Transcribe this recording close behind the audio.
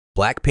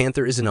Black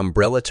panther is an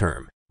umbrella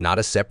term, not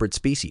a separate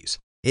species.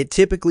 It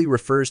typically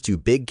refers to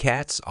big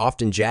cats,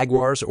 often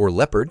jaguars or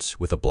leopards,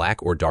 with a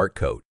black or dark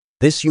coat.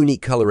 This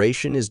unique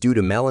coloration is due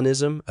to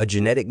melanism, a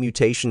genetic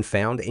mutation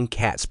found in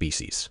cat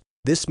species.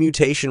 This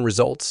mutation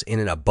results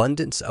in an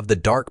abundance of the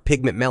dark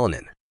pigment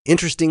melanin.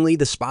 Interestingly,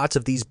 the spots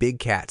of these big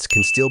cats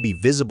can still be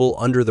visible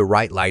under the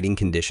right lighting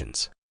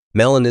conditions.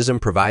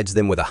 Melanism provides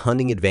them with a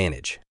hunting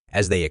advantage,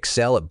 as they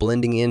excel at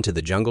blending into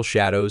the jungle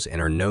shadows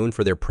and are known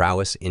for their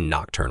prowess in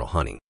nocturnal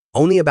hunting.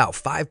 Only about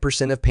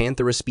 5% of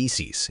Panthera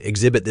species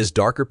exhibit this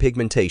darker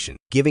pigmentation,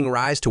 giving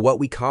rise to what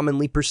we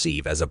commonly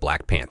perceive as a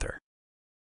black panther.